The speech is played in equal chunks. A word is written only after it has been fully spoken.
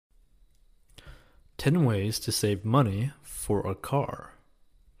10 ways to save money for a car.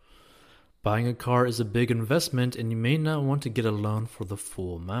 Buying a car is a big investment and you may not want to get a loan for the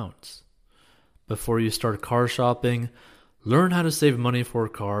full amount. Before you start car shopping, learn how to save money for a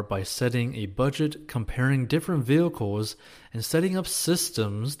car by setting a budget, comparing different vehicles, and setting up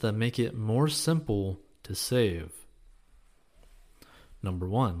systems that make it more simple to save. Number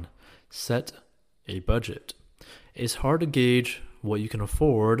 1, set a budget. It's hard to gauge what you can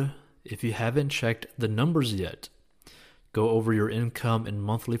afford if you haven't checked the numbers yet. Go over your income and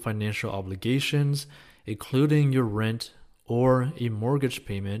monthly financial obligations, including your rent or a mortgage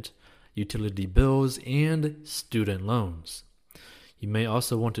payment, utility bills, and student loans. You may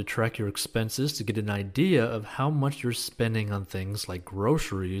also want to track your expenses to get an idea of how much you're spending on things like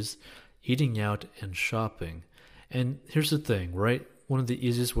groceries, eating out, and shopping. And here's the thing, right? One of the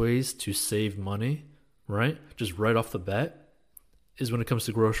easiest ways to save money, right? Just right off the bat, is when it comes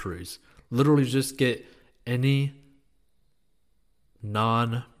to groceries. Literally just get any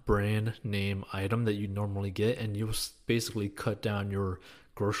non-brand name item that you normally get and you'll basically cut down your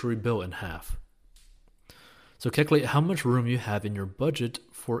grocery bill in half. So calculate how much room you have in your budget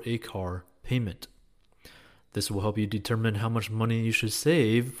for a car payment. This will help you determine how much money you should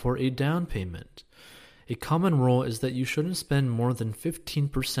save for a down payment. A common rule is that you shouldn't spend more than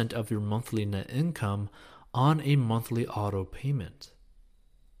 15% of your monthly net income on a monthly auto payment.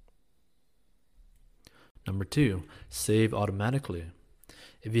 Number 2, save automatically.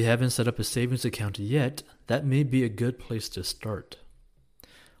 If you haven't set up a savings account yet, that may be a good place to start.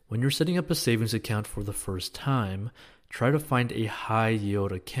 When you're setting up a savings account for the first time, try to find a high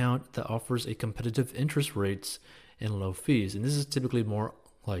yield account that offers a competitive interest rates and low fees. And this is typically more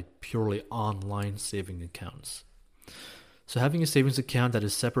like purely online saving accounts. So having a savings account that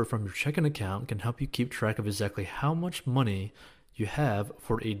is separate from your checking account can help you keep track of exactly how much money you have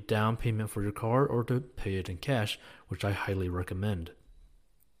for a down payment for your car or to pay it in cash, which I highly recommend.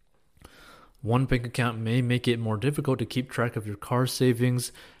 One bank account may make it more difficult to keep track of your car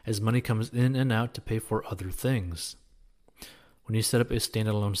savings as money comes in and out to pay for other things. When you set up a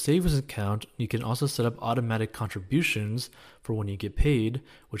standalone savings account, you can also set up automatic contributions for when you get paid,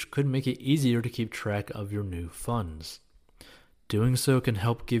 which could make it easier to keep track of your new funds. Doing so can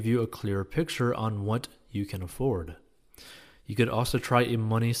help give you a clearer picture on what you can afford. You could also try a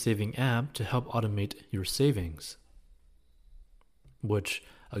money-saving app to help automate your savings. Which,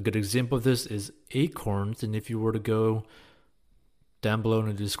 a good example of this is Acorns, and if you were to go down below in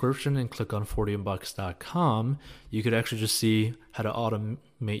the description and click on 40inbox.com, you could actually just see how to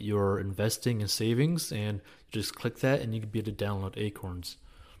automate your investing and savings, and just click that and you could be able to download Acorns.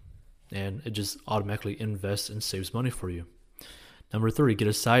 And it just automatically invests and saves money for you. Number 3, get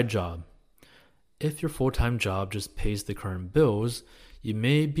a side job. If your full-time job just pays the current bills, you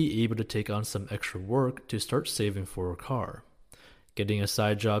may be able to take on some extra work to start saving for a car. Getting a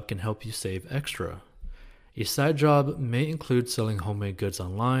side job can help you save extra. A side job may include selling homemade goods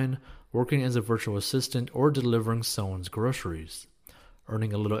online, working as a virtual assistant, or delivering someone's groceries.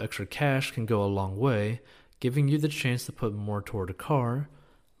 Earning a little extra cash can go a long way, giving you the chance to put more toward a car,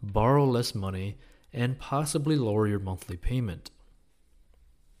 borrow less money, and possibly lower your monthly payment.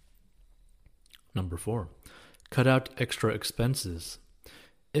 Number 4, cut out extra expenses.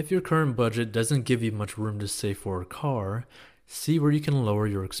 If your current budget doesn't give you much room to save for a car, see where you can lower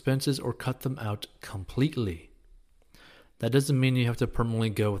your expenses or cut them out completely. That doesn't mean you have to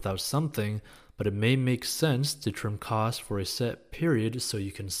permanently go without something, but it may make sense to trim costs for a set period so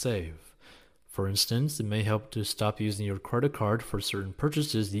you can save. For instance, it may help to stop using your credit card for certain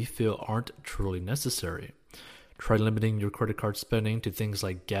purchases you feel aren't truly necessary. Try limiting your credit card spending to things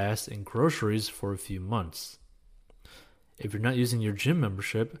like gas and groceries for a few months. If you're not using your gym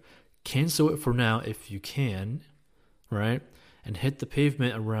membership, cancel it for now if you can, right? And hit the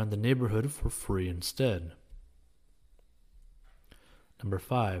pavement around the neighborhood for free instead. Number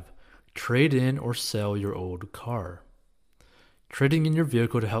 5, trade in or sell your old car. Trading in your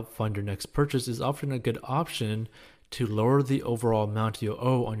vehicle to help fund your next purchase is often a good option to lower the overall amount you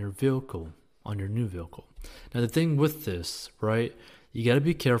owe on your new vehicle. Now the thing with this, right, you got to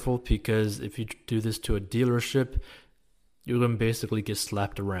be careful because if you do this to a dealership, you're going to basically get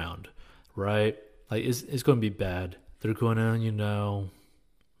slapped around, right? Like it's going to be bad. They're going to,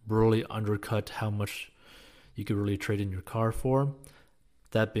 really undercut how much you could really trade in your car for.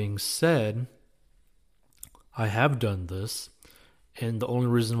 That being said, I have done this, and the only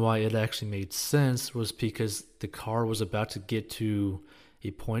reason why it actually made sense was because the car was about to get to a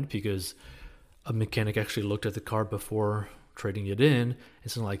point because a mechanic actually looked at the car before trading it in.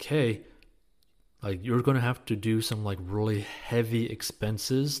 It's like, hey, like you're going to have to do some like really heavy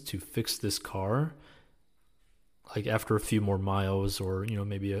expenses to fix this car. like after a few more miles, or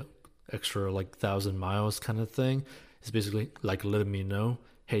maybe a extra like 1,000 miles kind of thing. It's basically like letting me know,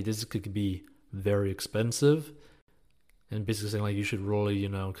 hey, this could be very expensive, and basically saying like you should really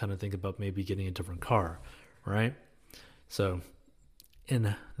kind of think about maybe getting a different car, right? So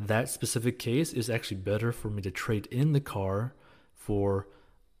in that specific case, it's actually better for me to trade in the car for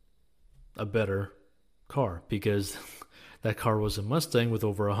a better car, because that car was a Mustang with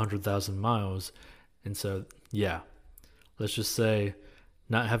over 100,000 miles. And so, yeah, let's just say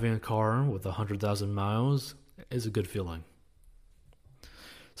not having a car with 100,000 miles is a good feeling.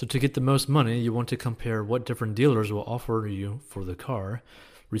 So to get the most money, you want to compare what different dealers will offer you for the car.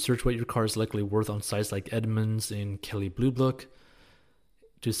 Research what your car is likely worth on sites like Edmunds and Kelley Blue Book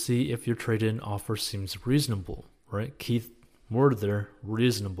to see if your trade-in offer seems reasonable, right? Key word there,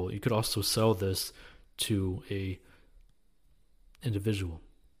 reasonable. You could also sell this to a individual.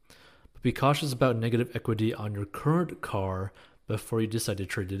 But be cautious about negative equity on your current car before you decide to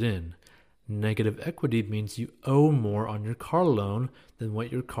trade it in. Negative equity means you owe more on your car loan than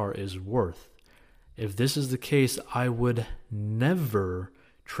what your car is worth. If this is the case, I would never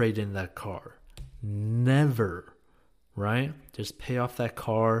trade in that car. Never, right? Just pay off that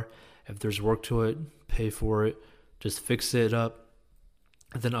car. If there's work to it, pay for it. Just fix it up.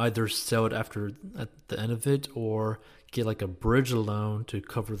 And then either sell it at the end of it, or get like a bridge loan to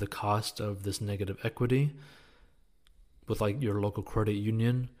cover the cost of this negative equity with like your local credit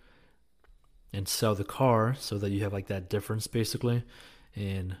union, and sell the car so that you have like that difference basically,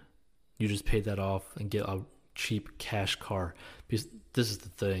 and you just pay that off and get a cheap cash car. Because this is the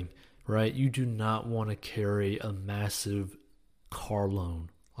thing, right? You do not want to carry a massive car loan.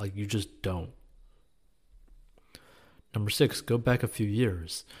 Like, you just don't. Number 6, go back a few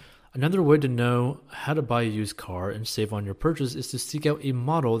years. Another way to know how to buy a used car and save on your purchase is to seek out a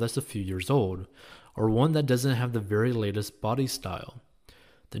model that's a few years old, or one that doesn't have the very latest body style.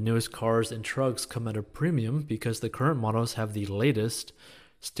 The newest cars and trucks come at a premium because the current models have the latest,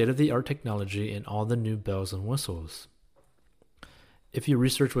 state-of-the-art technology and all the new bells and whistles. If you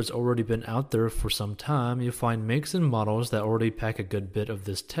research what's already been out there for some time, you'll find makes and models that already pack a good bit of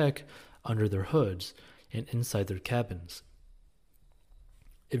this tech under their hoods and inside their cabins.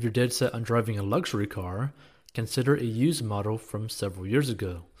 If you're dead set on driving a luxury car, consider a used model from several years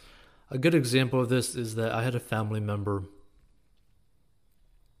ago. A good example of this is that I had a family member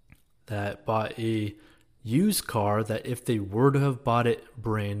that bought a used car that, if they were to have bought it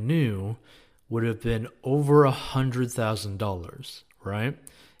brand new, would have been over $100,000, right?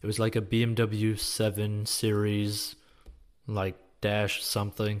 It was like a BMW 7 Series, like dash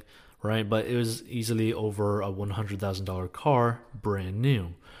something, right? But it was easily over a $100,000 car, brand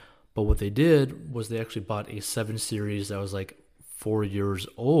new. But what they did was they actually bought a 7 Series that was like 4 years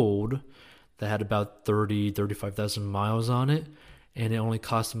old, that had about 35,000 miles on it, and it only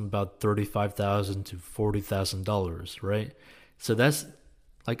cost them about $35,000 to $40,000, right? So that's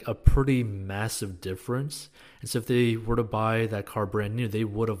like a pretty massive difference. And so if they were to buy that car brand new, they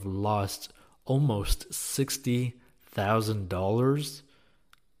would have lost almost $60,000,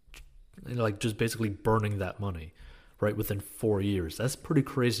 like just basically burning that money, right, within 4 years. That's pretty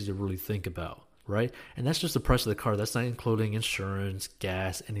crazy to really think about, right? And that's just the price of the car. That's not including insurance,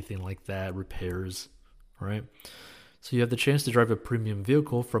 gas, anything like that, repairs, right? So you have the chance to drive a premium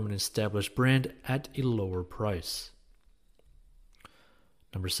vehicle from an established brand at a lower price.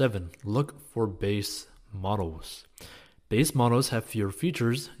 Number 7, look for base models. Base models have fewer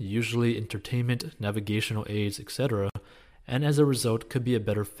features, usually entertainment, navigational aids, etc., and as a result could be a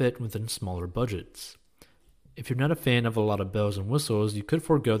better fit within smaller budgets. If you're not a fan of a lot of bells and whistles, you could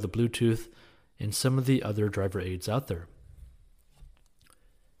forego the Bluetooth and some of the other driver aids out there.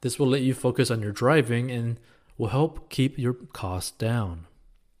 This will let you focus on your driving and will help keep your costs down.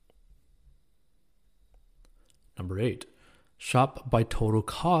 Number 8, shop by total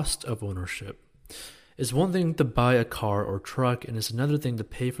cost of ownership. It's one thing to buy a car or truck, and it's another thing to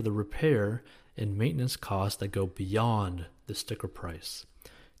pay for the repair and maintenance costs that go beyond the sticker price.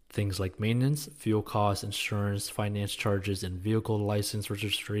 Things like maintenance, fuel costs, insurance, finance charges, and vehicle license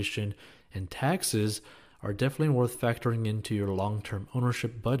registration and taxes are definitely worth factoring into your long-term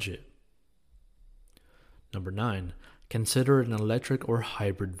ownership budget. Number 9, consider an electric or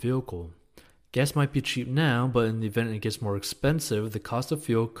hybrid vehicle. Gas might be cheap now, but in the event it gets more expensive, the cost of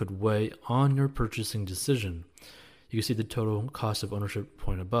fuel could weigh on your purchasing decision. You can see the total cost of ownership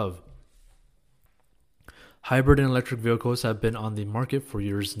point above. Hybrid and electric vehicles have been on the market for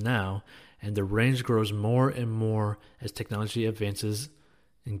years now, and the range grows more and more as technology advances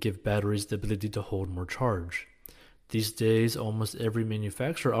and give batteries the ability to hold more charge. These days, almost every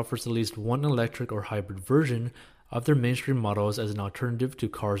manufacturer offers at least one electric or hybrid version of their mainstream models as an alternative to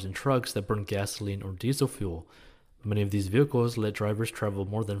cars and trucks that burn gasoline or diesel fuel. Many of these vehicles let drivers travel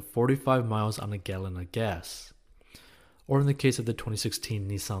more than 45 miles on a gallon of gas. Or in the case of the 2016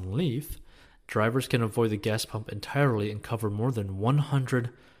 Nissan Leaf, drivers can avoid the gas pump entirely and cover more than 100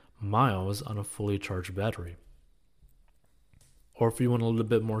 miles on a fully charged battery. Or if you want a little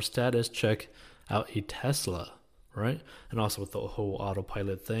bit more status, check out a Tesla, right? And also with the whole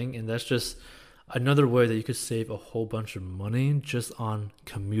autopilot thing. And that's just another way that you could save a whole bunch of money just on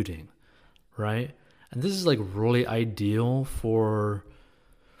commuting, right? And this is like really ideal for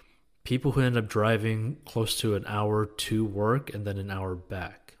people who end up driving close to an hour to work and then an hour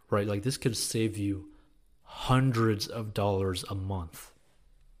back, right? Like this could save you hundreds of dollars a month.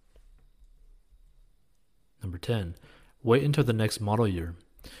 Number 10, wait until the next model year.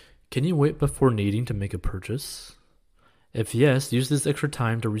 Can you wait before needing to make a purchase? If yes, use this extra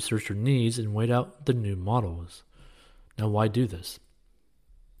time to research your needs and wait out the new models. Now, why do this?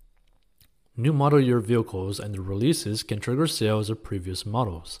 New model year vehicles and the releases can trigger sales of previous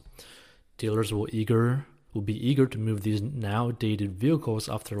models. Dealers will be eager to move these now dated vehicles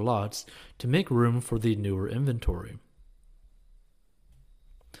off their lots to make room for the newer inventory.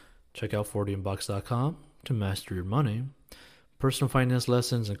 Check out 40inbox.com to master your money. Personal finance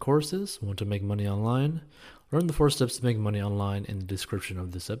lessons and courses. Want to make money online? Learn the 4 steps to make money online in the description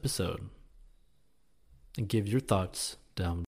of this episode. And give your thoughts down